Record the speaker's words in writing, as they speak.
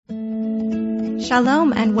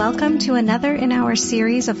Shalom and welcome to another in our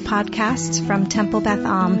series of podcasts from Temple Beth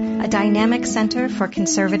Am, a dynamic center for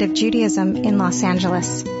conservative Judaism in Los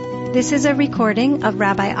Angeles. This is a recording of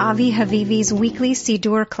Rabbi Avi Havivi's weekly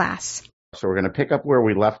Siddur class. So we're going to pick up where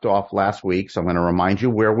we left off last week. So I'm going to remind you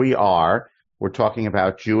where we are. We're talking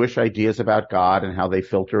about Jewish ideas about God and how they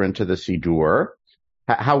filter into the Siddur,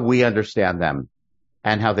 how we understand them,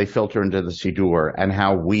 and how they filter into the Siddur, and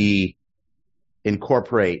how we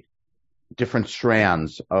incorporate different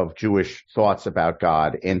strands of Jewish thoughts about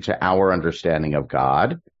God into our understanding of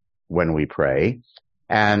God when we pray.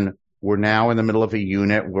 And we're now in the middle of a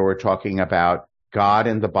unit where we're talking about God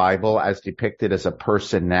in the Bible as depicted as a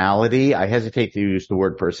personality. I hesitate to use the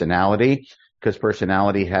word personality because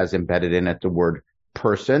personality has embedded in it the word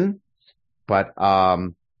person. But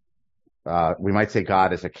we might say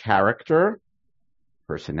God as a character,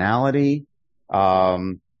 personality,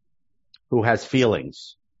 who has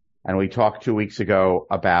feelings. And we talked 2 weeks ago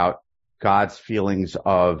about God's feelings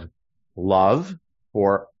of love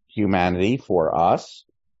for humanity, for us.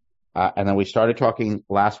 And then we started talking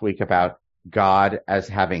last week about God as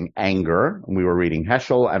having anger. We were reading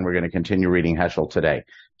Heschel, and we're going to continue reading Heschel today.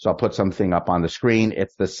 So I'll put something up on the screen.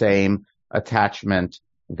 It's the same attachment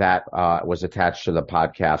that was attached to the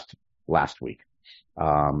podcast last week.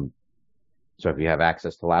 So if you have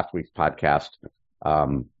access to last week's podcast,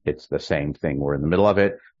 it's the same thing. We're in the middle of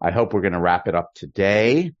it. I hope we're going to wrap it up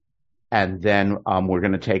today. And then, we're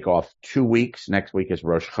going to take off 2 weeks. Next week is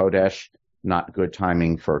Rosh Chodesh, not good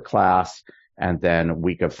timing for class. And then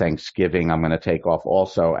week of Thanksgiving, I'm going to take off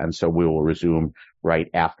also. And so we will resume right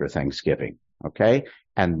after Thanksgiving. Okay.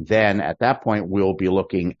 And then at that point, we've been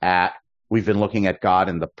looking at God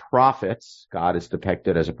in the prophets. God is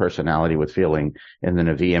depicted as a personality with feeling in the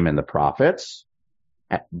Nevi'im and the prophets.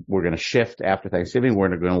 We're going to shift after Thanksgiving. We're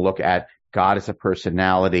going to look at God as a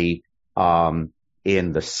personality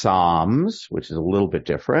in the Psalms, which is a little bit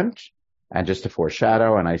different. And just to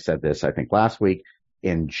foreshadow, and I said this, I think, last week,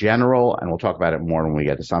 in general, and we'll talk about it more when we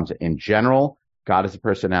get to Psalms, in general, God as a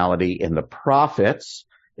personality in the prophets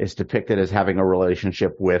is depicted as having a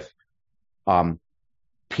relationship with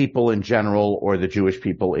people in general, or the Jewish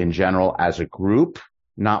people in general as a group,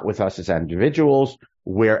 not with us as individuals.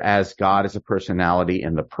 Whereas God as a personality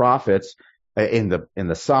in the prophets, in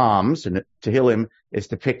the Psalms and Tehillim, is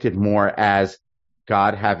depicted more as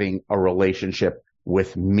God having a relationship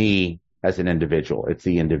with me as an individual. It's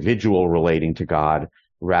the individual relating to God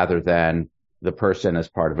rather than the person as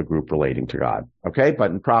part of a group relating to God. Okay? But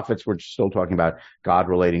in prophets, we're still talking about God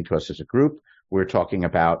relating to us as a group. We're talking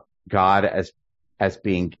about God as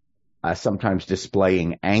being sometimes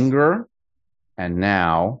displaying anger. And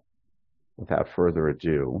now, without further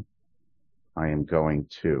ado, I am going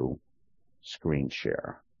to screen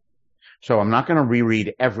share. So I'm not going to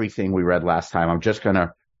reread everything we read last time. I'm just going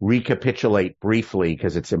to recapitulate briefly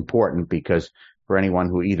because it's important, because for anyone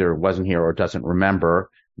who either wasn't here or doesn't remember,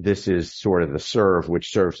 this is sort of the serve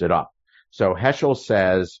which serves it up. So Heschel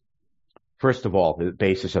says, first of all, the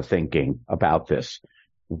basis of thinking about this.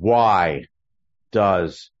 How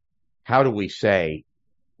do we say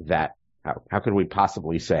that, how could we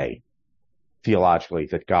possibly say theologically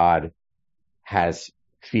that God has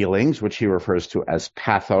feelings, which he refers to as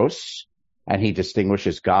pathos, and he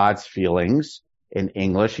distinguishes God's feelings in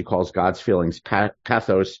English. He calls God's feelings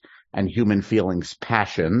pathos and human feelings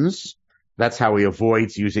passions. That's how he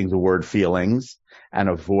avoids using the word feelings and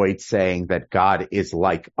avoids saying that God is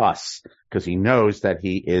like us, because he knows that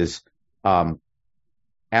he is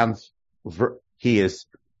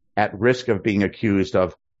at risk of being accused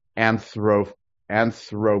of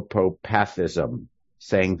anthropopathism,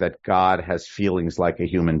 saying that God has feelings like a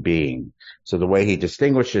human being. So the way he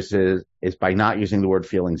distinguishes is by not using the word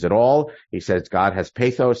feelings at all. He says God has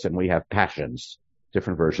pathos and we have passions,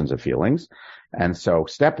 different versions of feelings. And so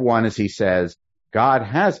step one is he says God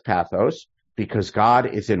has pathos because God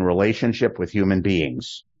is in relationship with human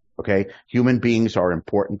beings. Okay? Human beings are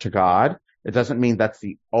important to God. It doesn't mean that's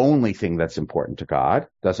the only thing that's important to God. It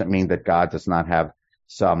doesn't mean that God does not have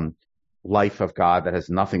some life of God that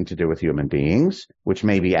has nothing to do with human beings, which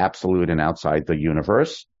may be absolute and outside the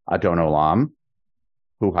universe. Adon Olam,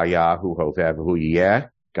 Hu Haya, Hu Hovev, Hu Yeh.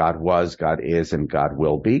 God was, God is, and God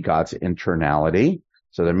will be. God's internality.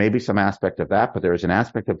 So there may be some aspect of that, but there is an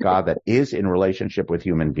aspect of God that is in relationship with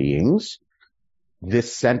human beings.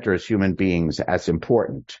 This centers human beings as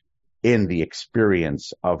important in the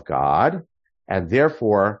experience of God, and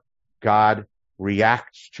therefore God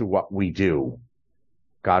reacts to what we do.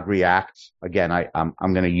 God reacts. Again, I'm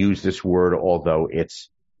going to use this word, although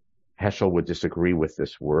Heschel would disagree with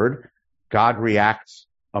this word. God reacts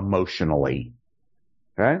emotionally.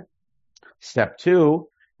 Okay? Step 2,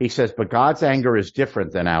 he says, but God's anger is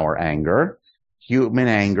different than our anger. Human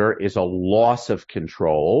anger is a loss of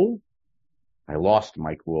control. I lost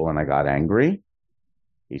my cool and I got angry.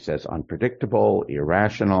 He says unpredictable,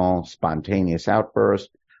 irrational, spontaneous outburst,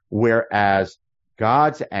 whereas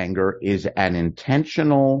God's anger is an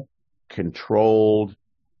intentional, controlled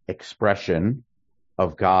expression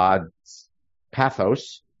of God's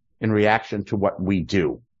pathos in reaction to what we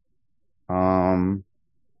do. I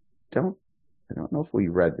don't know if we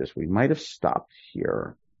read this. We might have stopped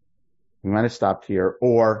here.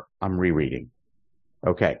 Or I'm rereading.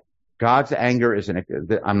 Okay. God's anger is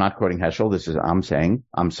I'm not quoting Heschel.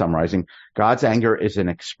 I'm summarizing. God's anger is an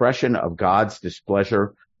expression of God's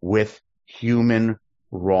displeasure with human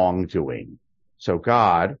wrongdoing. So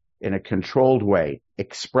God, in a controlled way,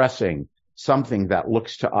 expressing something that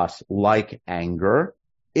looks to us like anger,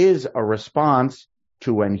 is a response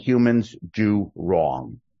to when humans do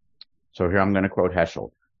wrong. So here I'm going to quote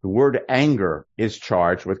Heschel. The word anger is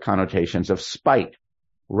charged with connotations of spite,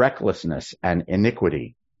 recklessness, and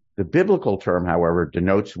iniquity. The biblical term, however,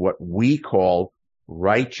 denotes what we call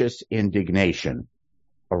righteous indignation,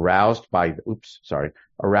 aroused by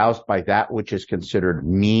that which is considered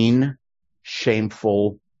mean,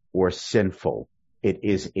 shameful, or sinful. It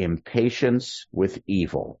is impatience with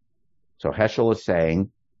evil. So Heschel is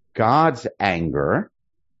saying God's anger,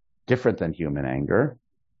 different than human anger,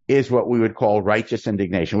 is what we would call righteous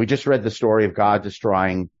indignation. We just read the story of God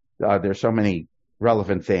destroying, there's so many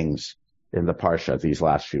relevant things in the Parsha these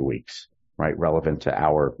last few weeks, right? Relevant to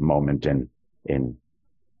our moment in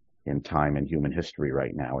time in human history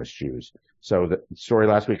right now as Jews. So the story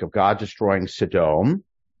last week of God destroying Sodom,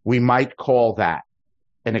 we might call that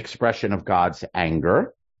an expression of God's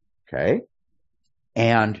anger. Okay.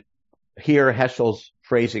 And here Heschel's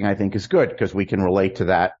phrasing, I think, is good because we can relate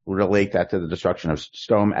that to the destruction of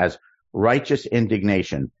Sodom as righteous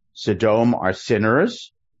indignation. Sodom are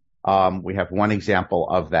sinners. We have one example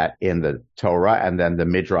of that in the Torah, and then the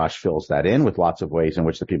Midrash fills that in with lots of ways in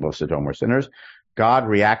which the people of Sodom were sinners. God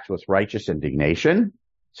reacts with righteous indignation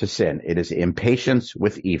to sin. It is impatience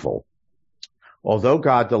with evil. Although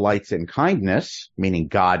God delights in kindness, meaning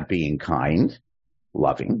God being kind,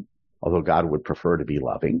 loving, although God would prefer to be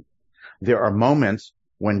loving, there are moments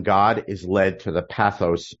when God is led to the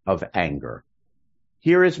pathos of anger.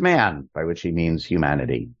 Here is man, by which he means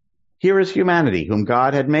humanity. Here is humanity, whom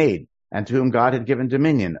God had made, and to whom God had given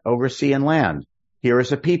dominion over sea and land. Here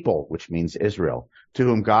is a people, which means Israel, to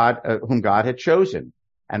whom God had chosen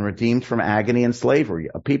and redeemed from agony and slavery,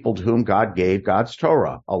 a people to whom God gave God's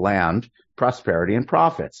Torah, a land, prosperity, and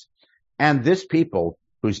profits. And this people,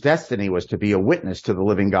 whose destiny was to be a witness to the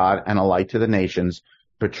living God and a light to the nations,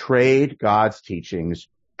 betrayed God's teachings,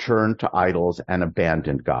 turned to idols, and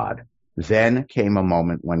abandoned God. Then came a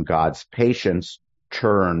moment when God's patience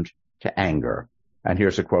turned to anger. And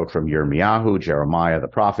here's a quote from Yirmiyahu, Jeremiah the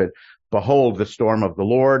prophet. Behold, the storm of the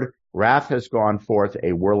Lord, wrath has gone forth,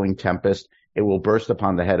 a whirling tempest. It will burst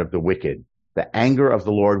upon the head of the wicked. The anger of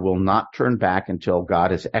the Lord will not turn back until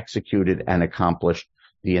God has executed and accomplished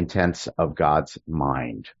the intents of God's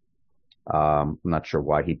mind. I'm not sure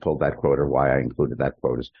why he pulled that quote or why I included that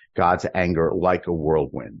quote. Is God's anger like a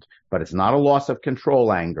whirlwind, but it's not a loss of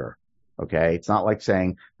control anger. Okay. It's not like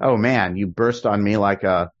saying, oh man, you burst on me like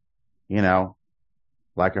a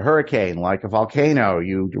hurricane, like a volcano.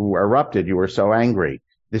 You erupted. You were so angry.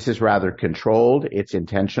 This is rather controlled. It's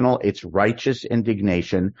intentional. It's righteous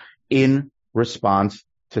indignation in response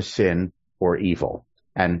to sin or evil.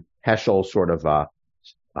 And Heschel sort of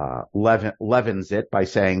leavens it by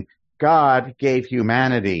saying God gave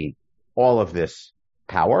humanity all of this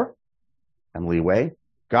power and leeway.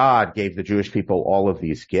 God gave the Jewish people all of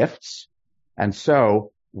these gifts. And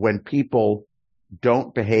so when people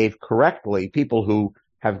don't behave correctly, people who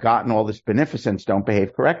have gotten all this beneficence don't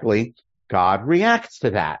behave correctly, God reacts to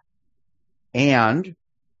that. And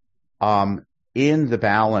in the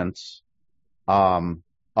balance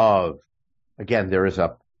of, again, there is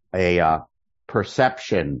a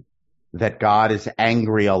perception that God is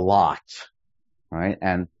angry a lot, right?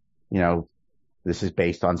 And, this is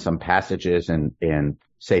based on some passages in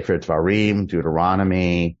Sefer Dvarim,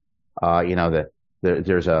 Deuteronomy.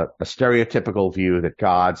 There's a stereotypical view that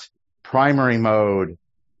God's primary mode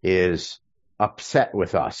is upset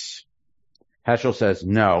with us. Heschel says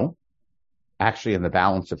no. Actually, in the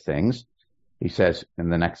balance of things, he says in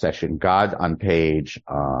the next section, God on page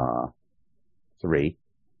 3,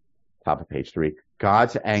 top of page 3,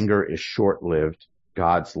 God's anger is short-lived,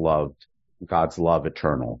 God's love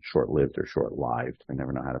eternal, short-lived or short-lived. I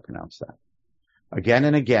never know how to pronounce that. Again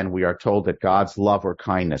and again, we are told that God's love or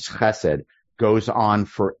kindness, chesed, goes on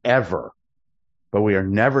forever but we are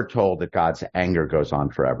never told that God's anger goes on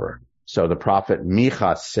forever. So the prophet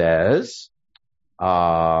Micha says,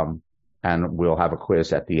 and we'll have a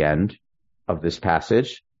quiz at the end of this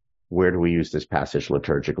passage. Where do we use this passage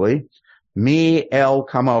liturgically? Mi el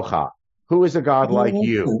kamocha. Who is a God like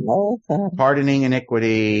you? Pardoning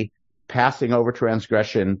iniquity, passing over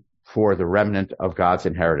transgression for the remnant of God's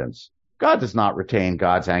inheritance. God does not retain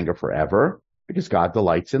God's anger forever because God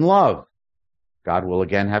delights in love. God will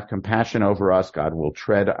again have compassion over us. God will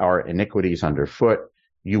tread our iniquities underfoot.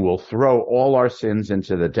 You will throw all our sins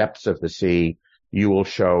into the depths of the sea. You will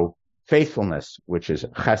show faithfulness, which is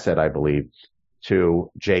chesed, I believe, to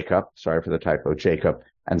Jacob. Sorry for the typo, Jacob,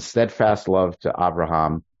 and steadfast love to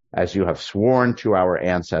Abraham, as you have sworn to our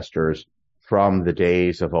ancestors from the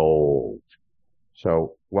days of old.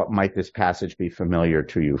 So what might this passage be familiar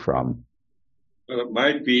to you from? Well, it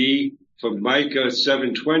might be from Micah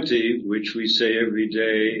 7:20, which we say every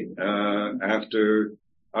day after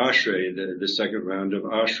Ashrei, the second round of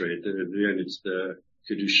Ashrei. And it's the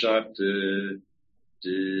Kedushat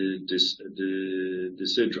the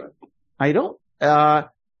Sidra.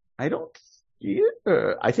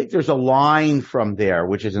 I think there's a line from there,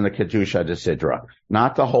 which is in the Kedusha de Sidra,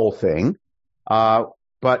 not the whole thing.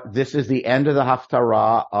 But this is the end of the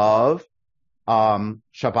Haftarah of,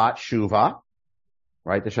 Shabbat Shuvah,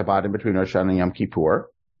 right? The Shabbat in between Rosh Hashanah and Yom Kippur.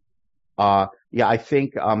 I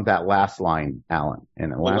think, that last line, Alan,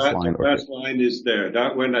 and the last line is there.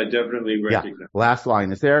 That one I definitely recognize. Yeah, last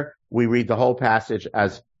line is there. We read the whole passage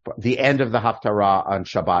as the end of the Haftarah on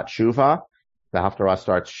Shabbat Shuvah. The Haftarah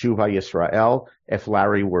starts, Shuvah Yisrael. If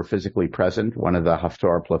Larry were physically present, one of the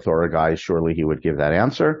Haftarah plethora guys, surely he would give that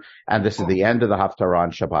answer. And this is the end of the Haftarah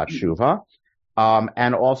on Shabbat Shuvah.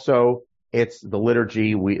 And also, it's the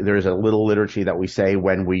liturgy. There's a little liturgy that we say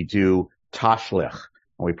when we do Tashlich.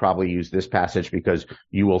 And we probably use this passage because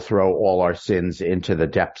you will throw all our sins into the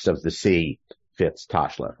depths of the sea. Fits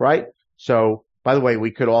Tashlich, right? So, by the way,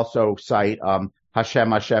 we could also cite,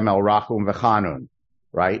 Hashem El Rachum V'Chanun,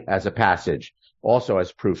 right? As a passage. Also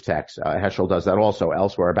as proof text. Heschel does that also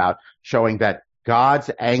elsewhere about showing that God's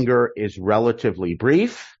anger is relatively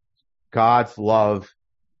brief. God's love,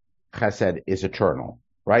 chesed, is eternal,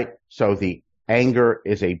 right? So the anger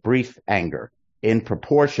is a brief anger in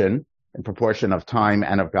proportion of time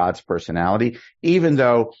and of God's personality, even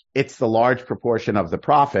though it's the large proportion of the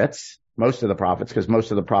prophets, most of the prophets, because most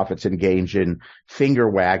of the prophets engage in finger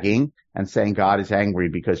wagging and saying God is angry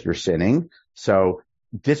because you're sinning. So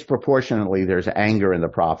disproportionately, there's anger in the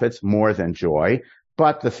prophets more than joy.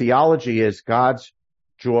 But the theology is God's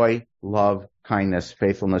joy, love, kindness,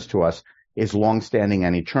 faithfulness to us is longstanding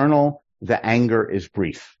and eternal. The anger is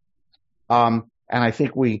brief. And I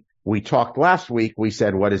think we talked last week. We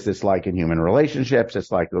said, what is this like in human relationships?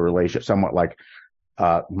 It's like the relationship, somewhat like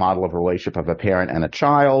a model of relationship of a parent and a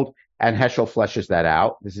child. And Heschel fleshes that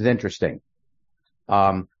out. This is interesting.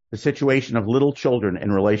 The situation of little children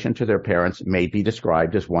in relation to their parents may be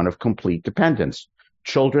described as one of complete dependence.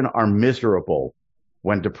 Children are miserable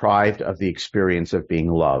when deprived of the experience of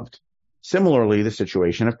being loved. Similarly, the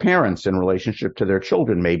situation of parents in relationship to their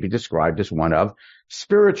children may be described as one of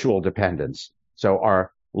spiritual dependence. So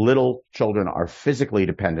our little children are physically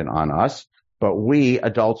dependent on us, but we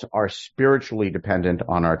adults are spiritually dependent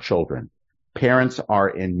on our children. Parents are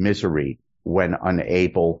in misery when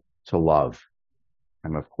unable to love.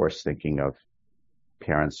 I'm, of course, thinking of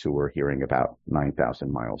parents who were hearing about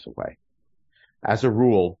 9,000 miles away. As a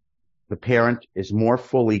rule, the parent is more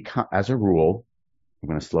fully, I'm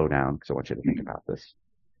going to slow down because I want you to think about this.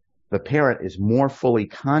 The parent is more fully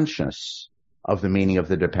conscious of the meaning of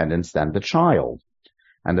the dependence than the child.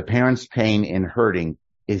 And the parent's pain in hurting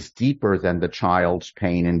is deeper than the child's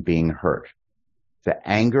pain in being hurt. The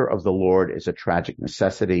anger of the Lord is a tragic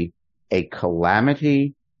necessity, a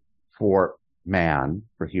calamity for man,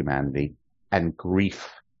 for humanity, and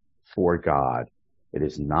grief for God. It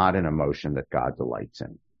is not an emotion that God delights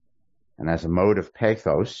in. And as a mode of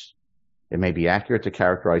pathos, it may be accurate to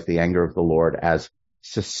characterize the anger of the Lord as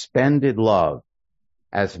suspended love,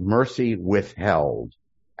 as mercy withheld,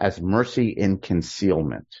 as mercy in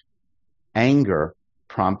concealment. Anger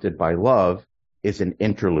prompted by love is an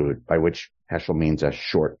interlude, by which Heschel means a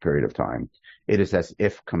short period of time. It is as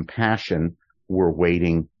if compassion were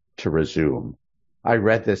waiting to resume. I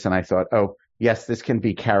read this and I thought, oh, yes, this can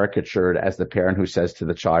be caricatured as the parent who says to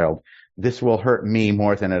the child, this will hurt me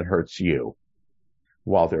more than it hurts you,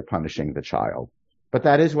 while they're punishing the child. But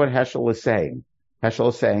that is what Heschel is saying. Heschel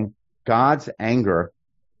is saying God's anger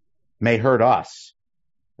may hurt us,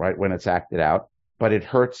 right, when it's acted out, but it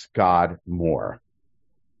hurts God more.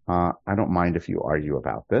 I don't mind if you argue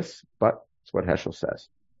about this, but it's what Heschel says.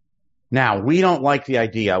 Now, we don't like the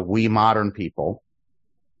idea. We modern people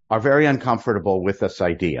are very uncomfortable with this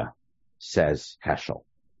idea, says Heschel.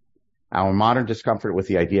 Our modern discomfort with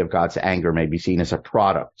the idea of God's anger may be seen as a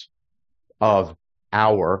product of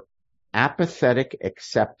our apathetic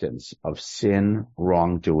acceptance of sin,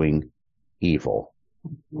 wrongdoing, evil.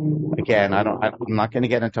 Again, I'm not going to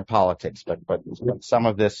get into politics, but some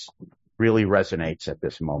of this really resonates at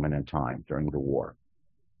this moment in time during the war.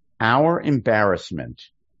 Our embarrassment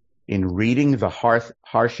in reading the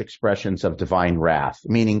harsh expressions of divine wrath,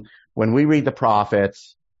 meaning when we read the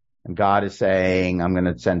prophets and God is saying, I'm going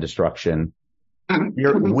to send destruction,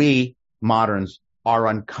 we moderns are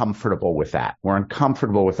uncomfortable with that. We're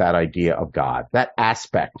uncomfortable with that idea of God, that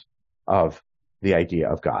aspect of the idea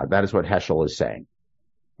of God. That is what Heschel is saying.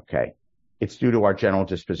 Okay. It's due to our general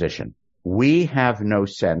disposition. We have no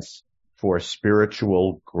sense for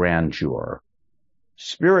spiritual grandeur.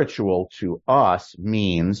 Spiritual to us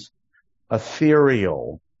means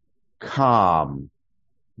ethereal, calm,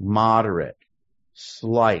 moderate,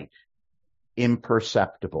 slight,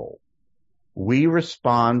 imperceptible. We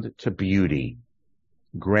respond to beauty.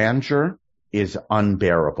 Grandeur is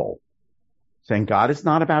unbearable. Saying God is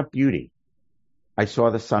not about beauty. I saw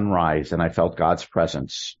the sunrise and I felt God's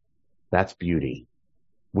presence. That's beauty.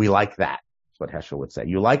 We like that. That's what Heschel would say.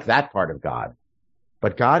 You like that part of God.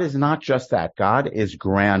 But God is not just that. God is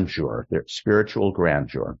grandeur, spiritual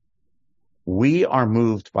grandeur. We are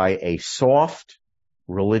moved by a soft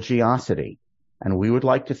religiosity, and we would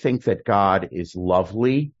like to think that God is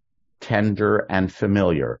lovely, tender, and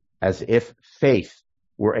familiar, as if faith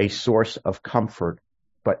were a source of comfort,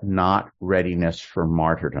 but not readiness for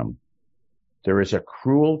martyrdom. There is a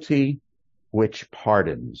cruelty which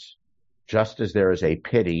pardons, just as there is a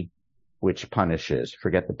pity which punishes.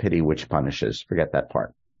 Forget the pity which punishes. Forget that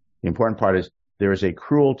part. The important part is there is a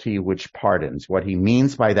cruelty which pardons. What he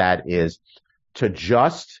means by that is to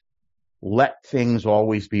just let things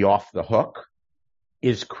always be off the hook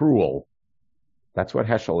is cruel. That's what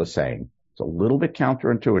Heschel is saying. It's a little bit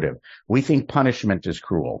counterintuitive. We think punishment is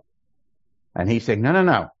cruel. And he's saying,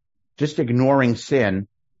 no. Just ignoring sin,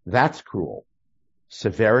 that's cruel.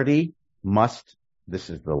 Severity must, this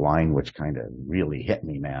is the line which kind of really hit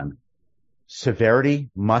me, man. Severity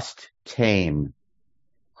must tame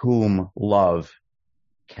whom love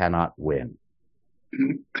cannot win.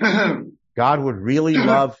 God would really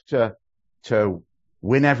love to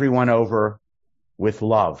win everyone over with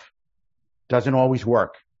love. Doesn't always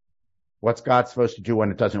work. What's God supposed to do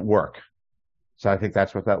when it doesn't work? So I think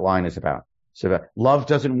that's what that line is about. So love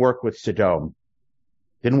doesn't work with Sodom.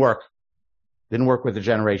 Didn't work. Didn't work with the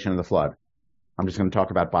generation of the flood. I'm just going to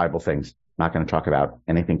talk about Bible things. Not going to talk about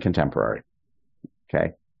anything contemporary.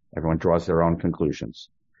 Okay. Everyone draws their own conclusions.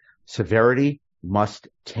 Severity must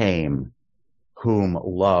tame whom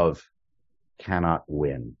love cannot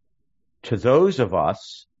win. To those of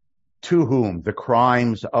us to whom the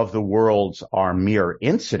crimes of the world are mere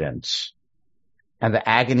incidents, and the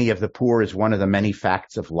agony of the poor is one of the many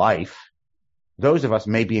facts of life, those of us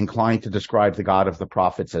may be inclined to describe the God of the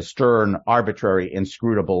prophets as stern, arbitrary,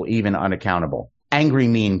 inscrutable, even unaccountable. Angry,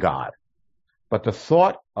 mean God. But the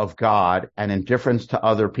thought of God and indifference to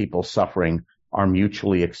other people's suffering are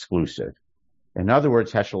mutually exclusive. In other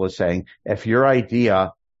words, Heschel is saying, if your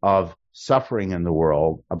idea of suffering in the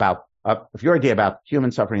world, if your idea about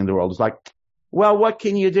human suffering in the world is like, well, what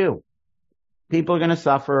can you do? People are going to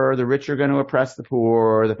suffer, the rich are going to oppress the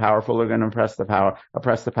poor, the powerful are going to oppress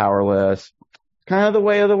the powerless. It's kind of the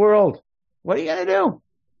way of the world. What are you going to do?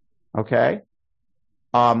 Okay.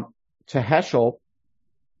 To Heschel,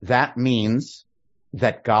 that means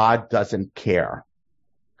that God doesn't care.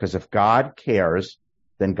 Because if God cares,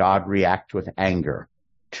 then God reacts with anger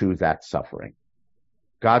to that suffering.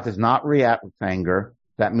 God does not react with anger.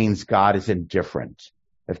 That means God is indifferent.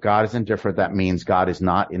 If God is indifferent, that means God is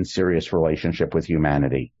not in serious relationship with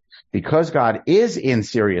humanity. Because God is in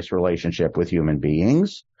serious relationship with human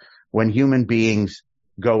beings, when human beings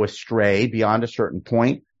go astray beyond a certain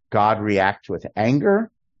point, God reacts with anger,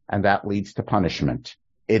 and that leads to punishment.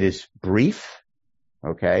 It is brief,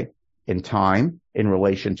 okay, in time, in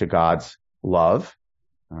relation to God's love,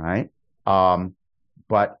 all right?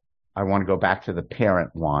 But I want to go back to the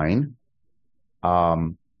parent line.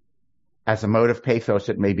 As a mode of pathos,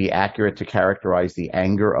 it may be accurate to characterize the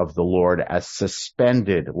anger of the Lord as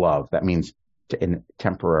suspended love. That means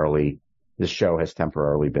temporarily, this show has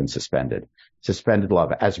temporarily been suspended. Suspended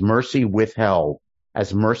love, as mercy withheld,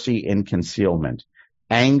 as mercy in concealment.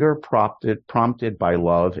 Anger prompted by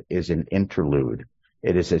love is an interlude.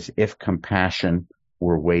 It is as if compassion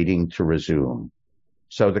were waiting to resume.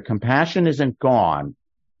 So the compassion isn't gone.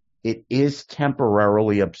 it is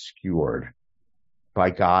temporarily obscured by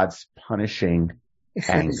God's punishing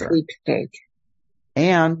anger.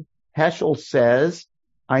 And Heschel says,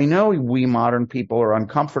 I know we modern people are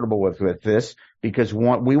uncomfortable with this because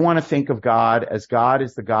we want to think of God as God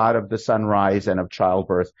is the God of the sunrise and of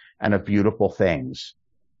childbirth and of beautiful things.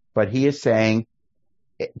 But he is saying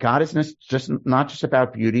God is not just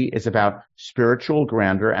about beauty, it's about spiritual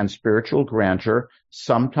grandeur, and spiritual grandeur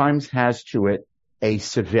sometimes has to it a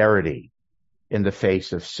severity in the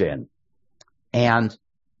face of sin. And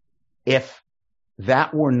if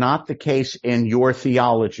that were not the case in your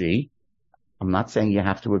theology, I'm not saying you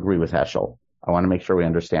have to agree with Heschel. I want to make sure we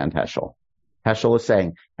understand Heschel. Heschel is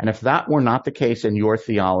saying, and if that were not the case in your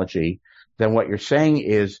theology, then what you're saying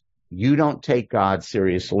is you don't take God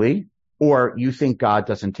seriously, or you think God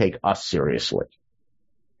doesn't take us seriously.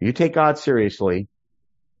 You take God seriously,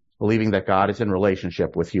 believing that God is in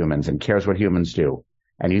relationship with humans and cares what humans do,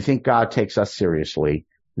 and you think God takes us seriously,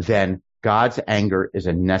 then God's anger is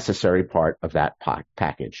a necessary part of that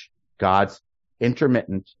package. God's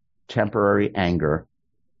intermittent, temporary anger.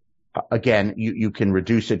 Again, you can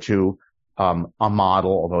reduce it to a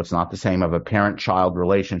model, although it's not the same, of a parent-child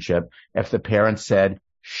relationship. If the parent said,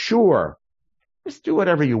 sure, just do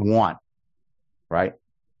whatever you want, right?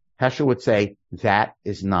 Heschel would say that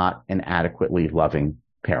is not an adequately loving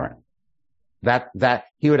parent. That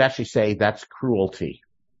he would actually say that's cruelty.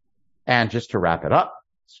 And just to wrap it up,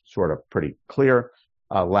 sort of pretty clear.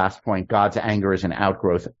 Last point, God's anger is an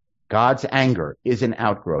outgrowth. God's anger is an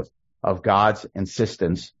outgrowth of God's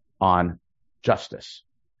insistence on justice.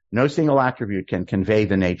 No single attribute can convey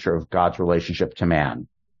the nature of God's relationship to man.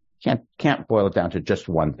 Can't boil it down to just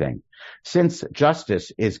one thing. Since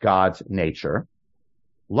justice is God's nature,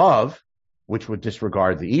 love, which would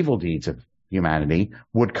disregard the evil deeds of humanity,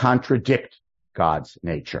 would contradict God's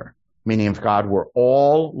nature. Meaning if God were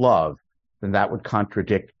all love, then that would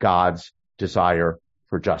contradict God's desire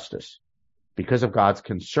for justice. Because of God's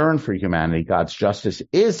concern for humanity, God's justice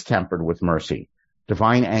is tempered with mercy.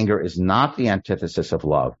 Divine anger is not the antithesis of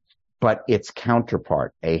love, but its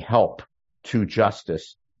counterpart, a help to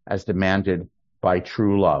justice as demanded by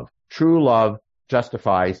true love. True love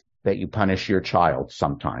justifies that you punish your child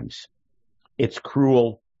sometimes. It's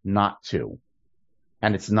cruel not to,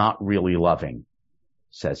 and it's not really loving,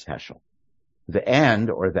 says Heschel. The end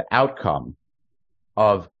or the outcome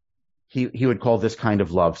of, he would call this kind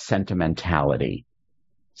of love sentimentality.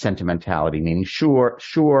 Sentimentality meaning sure,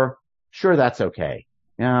 that's okay.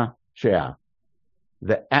 Yeah, sure. Yeah.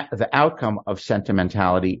 The outcome of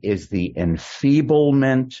sentimentality is the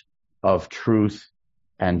enfeeblement of truth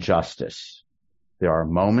and justice. There are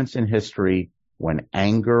moments in history when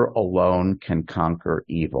anger alone can conquer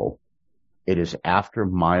evil. It is after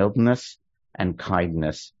mildness and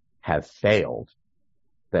kindness have failed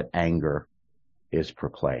that anger is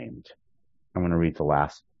proclaimed. I'm going to read the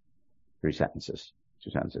last two sentences.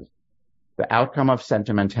 The outcome of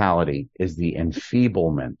sentimentality is the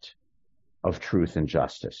enfeeblement of truth and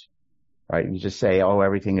justice. Right? You just say, oh,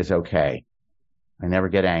 everything is okay. I never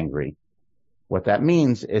get angry. What that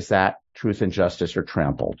means is that truth and justice are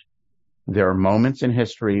trampled. There are moments in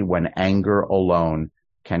history when anger alone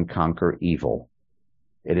can conquer evil.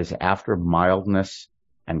 It is after mildness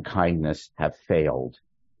and kindness have failed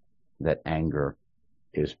that anger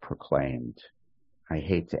is proclaimed. I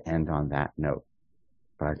hate to end on that note,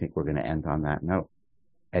 but I think we're going to end on that note.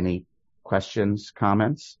 Any questions,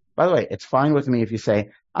 comments? By the way, it's fine with me if you say,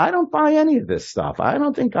 I don't buy any of this stuff. I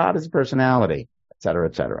don't think God is a personality, et cetera,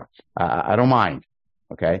 et cetera. I don't mind.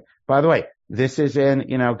 Okay. By the way, this is in,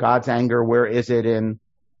 God's anger. Where is it in?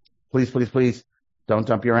 Please, don't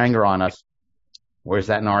dump your anger on us. Where's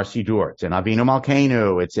that in our Siddur? It's in Avinu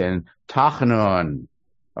Malkeinu. It's in Tachnun.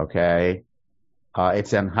 Okay.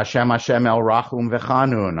 It's in Hashem El Rachum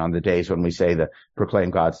V'Chanun on the days when we say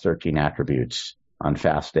proclaim God's 13 attributes on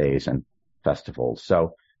fast days and festivals.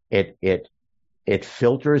 So it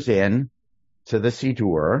filters in to the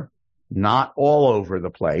Siddur, not all over the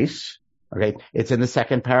place. Okay. It's in the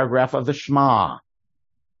second paragraph of the Shema.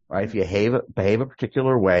 Right. If you behave a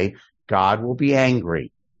particular way, God will be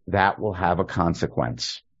angry. That will have a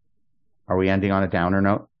consequence. Are we ending on a downer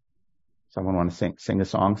note? Someone want to sing a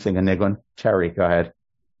song, sing a nigun? Terry, go ahead.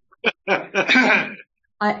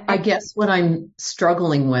 I guess what I'm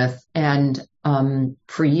struggling with, and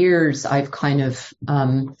for years I've kind of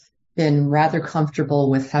been rather comfortable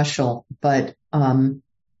with Heschel, but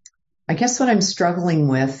I guess what I'm struggling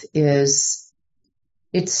with is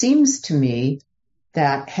it seems to me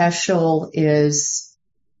that Heschel is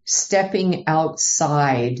stepping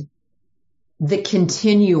outside the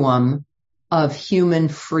continuum of human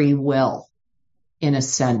free will. in a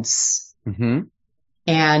sense. Mm-hmm.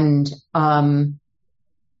 And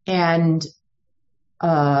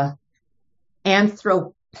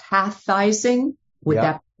anthropathizing, would Yeah.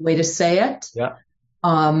 that be the way to say it? Yeah.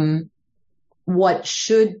 What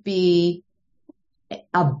should be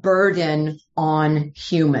a burden on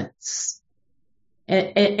humans.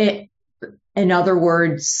 In other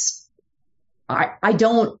words, I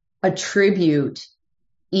don't attribute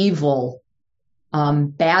evil,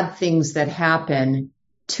 bad things that happen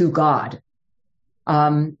to God.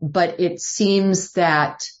 But it seems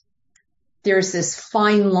that there's this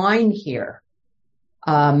fine line here,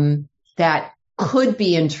 that could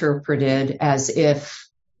be interpreted as if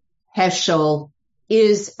Heschel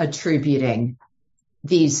is attributing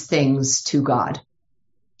these things to God.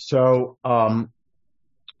 So,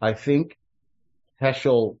 I think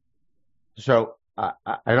Heschel, I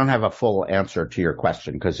don't have a full answer to your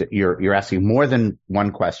question because you're asking more than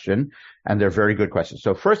one question and they're very good questions.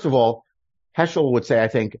 So first of all, Heschel would say, I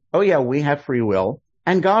think, oh yeah, we have free will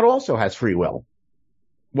and God also has free will.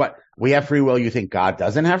 What? We have free will. You think God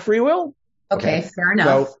doesn't have free will? Okay, fair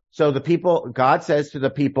enough. So God says to the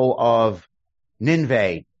people of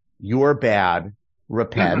Nineveh, you're bad,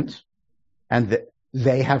 repent. Mm-hmm. And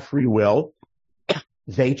they have free will.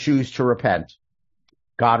 They choose to repent.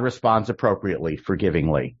 God responds appropriately,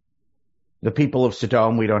 forgivingly. The people of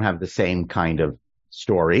Sodom, we don't have the same kind of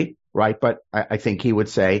story, right? But I think he would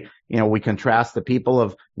say, we contrast the people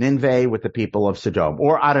of Nineveh with the people of Sodom.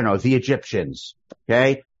 Or, I don't know, the Egyptians,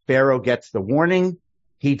 okay? Pharaoh gets the warning.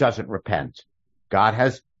 He doesn't repent. God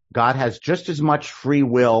has just as much free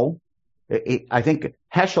will. I think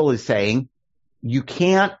Heschel is saying, you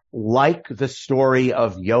can't like the story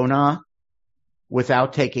of Jonah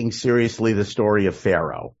without taking seriously the story of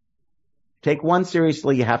Pharaoh. Take one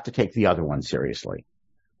seriously, you have to take the other one seriously.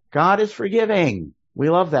 God is forgiving. We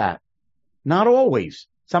love that. Not always.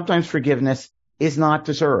 Sometimes forgiveness is not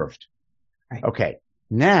deserved. Right. Okay.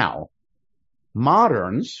 Now,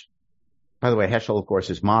 moderns, by the way, Heschel, of course,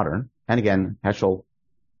 is modern. And again, Heschel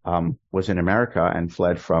was in America and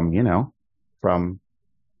fled from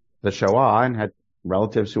the Shoah and had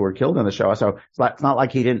relatives who were killed in the Shoah. So it's not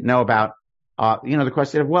like he didn't know about, the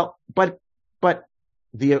question of, but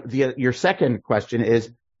your second question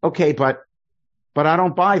is, okay, but I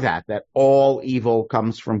don't buy that all evil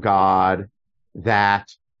comes from God,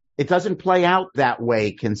 that it doesn't play out that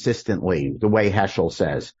way consistently, the way Heschel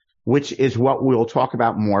says, which is what we'll talk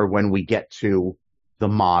about more when we get to the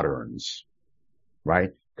moderns,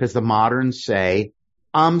 right? Because the moderns say,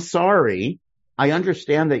 I'm sorry, I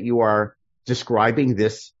understand that you are describing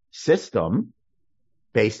this system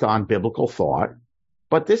based on biblical thought,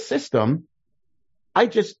 but this system, I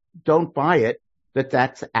just don't buy it that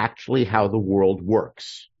that's actually how the world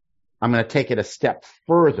works. I'm going to take it a step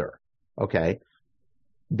further, okay?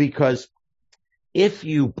 Because if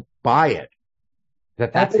you buy it,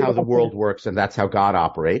 that that's how the world works and that's how God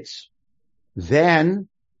operates, then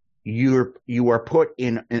you are put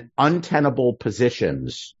in untenable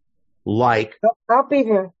positions like... I'll be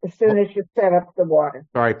here as soon as you set up the water.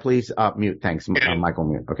 Sorry, please mute. Thanks, Michael,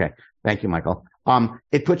 mute. Okay. Thank you, Michael.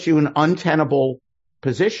 It puts you in untenable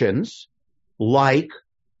positions like,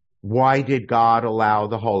 why did God allow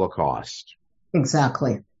the Holocaust?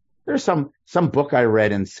 Exactly. There's some book I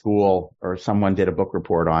read in school, or someone did a book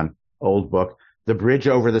report on, old book, The Bridge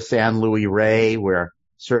Over the San Luis Rey, where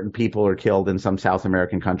certain people are killed in some South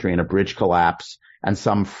American country in a bridge collapse, and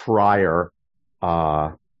some friar,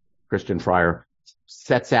 Christian friar,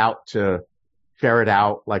 sets out to ferret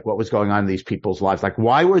out like what was going on in these people's lives. Like,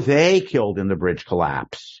 why were they killed in the bridge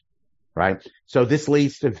collapse? Right? So this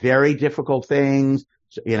leads to very difficult things,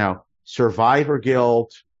 survivor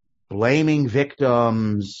guilt, blaming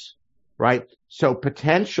victims, right? So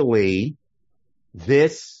potentially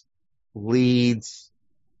this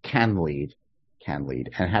can lead,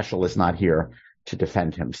 and Heschel is not here to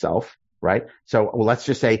defend himself, right? So let's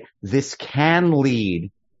just say this can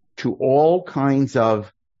lead to all kinds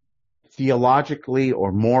of theologically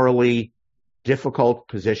or morally difficult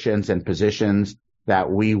positions and positions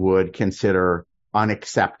that we would consider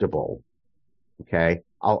unacceptable. Okay.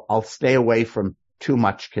 I'll stay away from too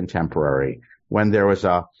much contemporary. When there was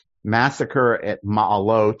a massacre at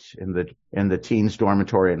Ma'alot in the teens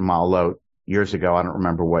dormitory at Ma'alot years ago, I don't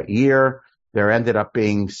remember what year, there ended up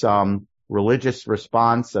being some religious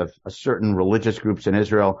response of certain religious groups in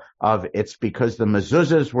Israel of it's because the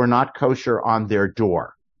mezuzahs were not kosher on their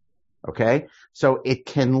door. Okay. So it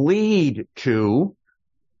can lead to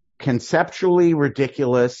conceptually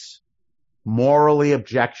ridiculous, morally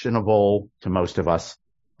objectionable to most of us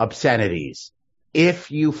obscenities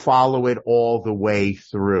if you follow it all the way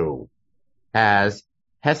through. as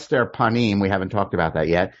hester panim, we haven't talked about that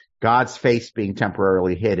yet, God's face being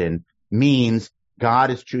temporarily hidden, means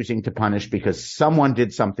God is choosing to punish because someone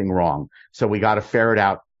did something wrong. So we got to ferret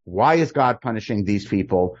out, why is God punishing these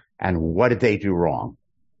people and what did they do wrong?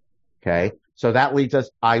 Okay. So that leads us,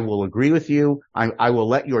 I will agree with you. I will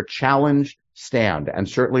let your challenge stand. And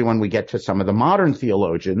certainly when we get to some of the modern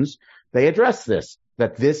theologians, they address this,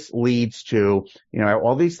 that this leads to,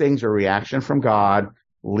 all these things are reaction from God,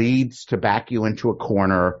 leads to back you into a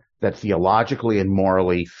corner that theologically and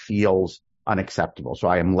morally feels unacceptable. So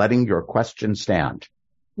I am letting your question stand.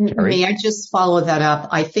 Terry? May I just follow that up?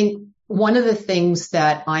 I think one of the things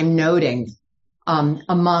that I'm noting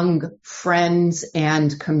among friends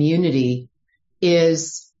and community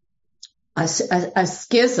is a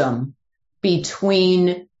schism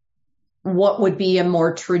between what would be a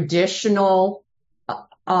more traditional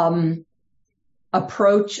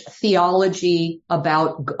approach theology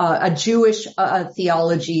about a Jewish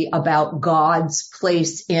theology about God's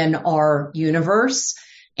place in our universe,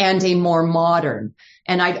 and a more modern.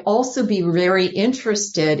 And I'd also be very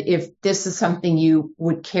interested if this is something you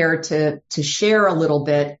would care to share a little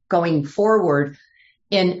bit going forward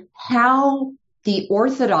in how the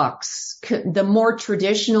Orthodox, the more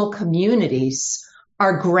traditional communities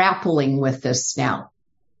are grappling with this now.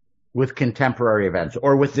 With contemporary events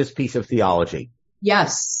or with this piece of theology.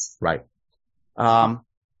 Yes. Right. I'll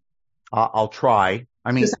try.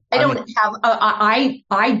 I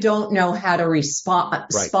don't know how to respond.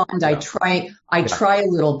 Right. I try a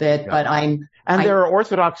little bit, but there are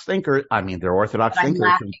Orthodox thinkers. There are Orthodox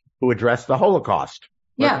thinkers who address the Holocaust.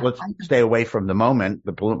 Let's stay away from the moment,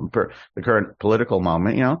 the current political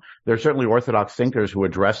moment. There are certainly Orthodox thinkers who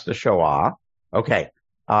address the Shoah. Okay.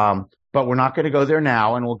 But we're not going to go there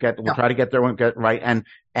now, and we'll try to get there and get right.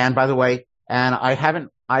 And by the way, I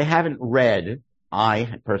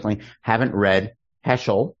personally haven't read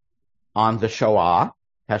Heschel on the Shoah,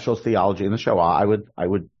 Heschel's theology in the Shoah. I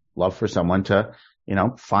would love for someone to,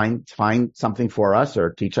 find something for us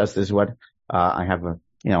or teach us. This is what, I have a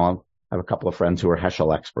couple of friends who are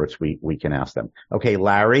Heschel experts. We can ask them. Okay,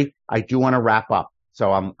 Larry, I do want to wrap up.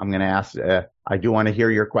 So I'm going to ask, I do want to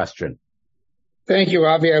hear your question. Thank you,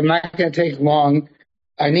 Avi. I'm not going to take long.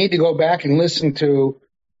 I need to go back and listen to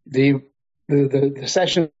the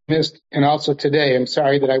session missed and also today. I'm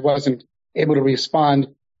sorry that I wasn't able to respond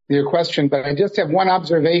to your question, but I just have one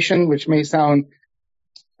observation, which may sound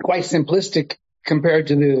quite simplistic compared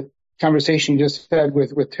to the conversation you just had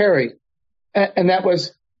with Terry. And that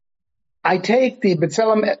was, I take the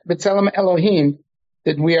B'Tselem Elohim,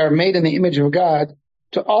 that we are made in the image of God,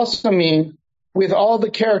 to also mean with all the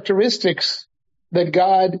characteristics that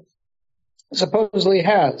God supposedly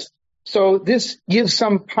has. So this gives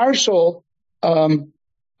some partial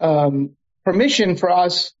permission for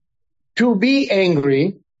us to be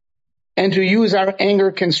angry and to use our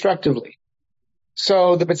anger constructively.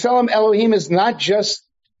 So the B'Tselem Elohim is not just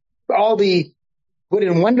all the good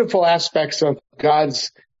and wonderful aspects of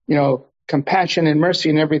God's, compassion and mercy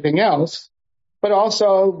and everything else, but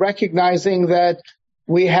also recognizing that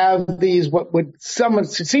we have these, what would some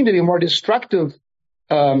seem to be more destructive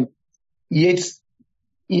Yetzers,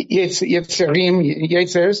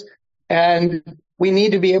 and we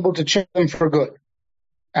need to be able to change them for good.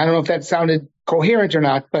 I don't know if that sounded coherent or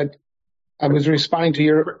not, but I was responding to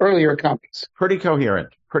your earlier comments. Pretty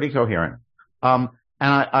coherent. And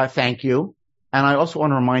I thank you. And I also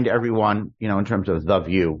want to remind everyone, in terms of the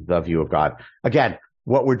view of God. Again,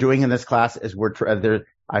 what we're doing in this class is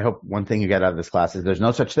I hope one thing you get out of this class is there's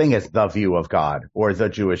no such thing as the view of God or the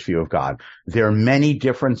Jewish view of God. There are many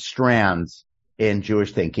different strands in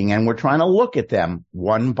Jewish thinking, and we're trying to look at them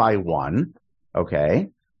one by one. Okay.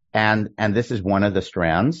 And this is one of the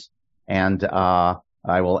strands. And,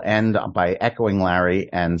 I will end by echoing Larry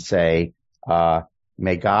and say,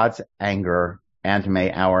 may God's anger and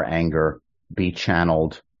may our anger be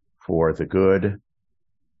channeled for the good.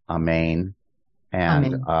 Amen.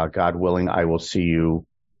 And, God willing, I will see you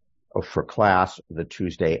for class the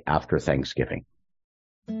Tuesday after Thanksgiving.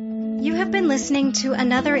 You have been listening to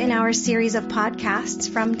another in our series of podcasts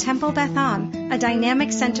from Temple Beth Am, a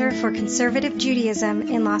dynamic center for conservative Judaism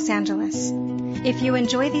in Los Angeles. If you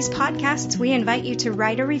enjoy these podcasts, we invite you to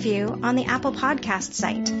write a review on the Apple Podcast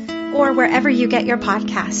site or wherever you get your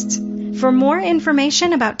podcasts. For more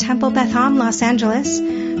information about Temple Beth Am Los Angeles,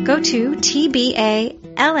 go to tbala.org.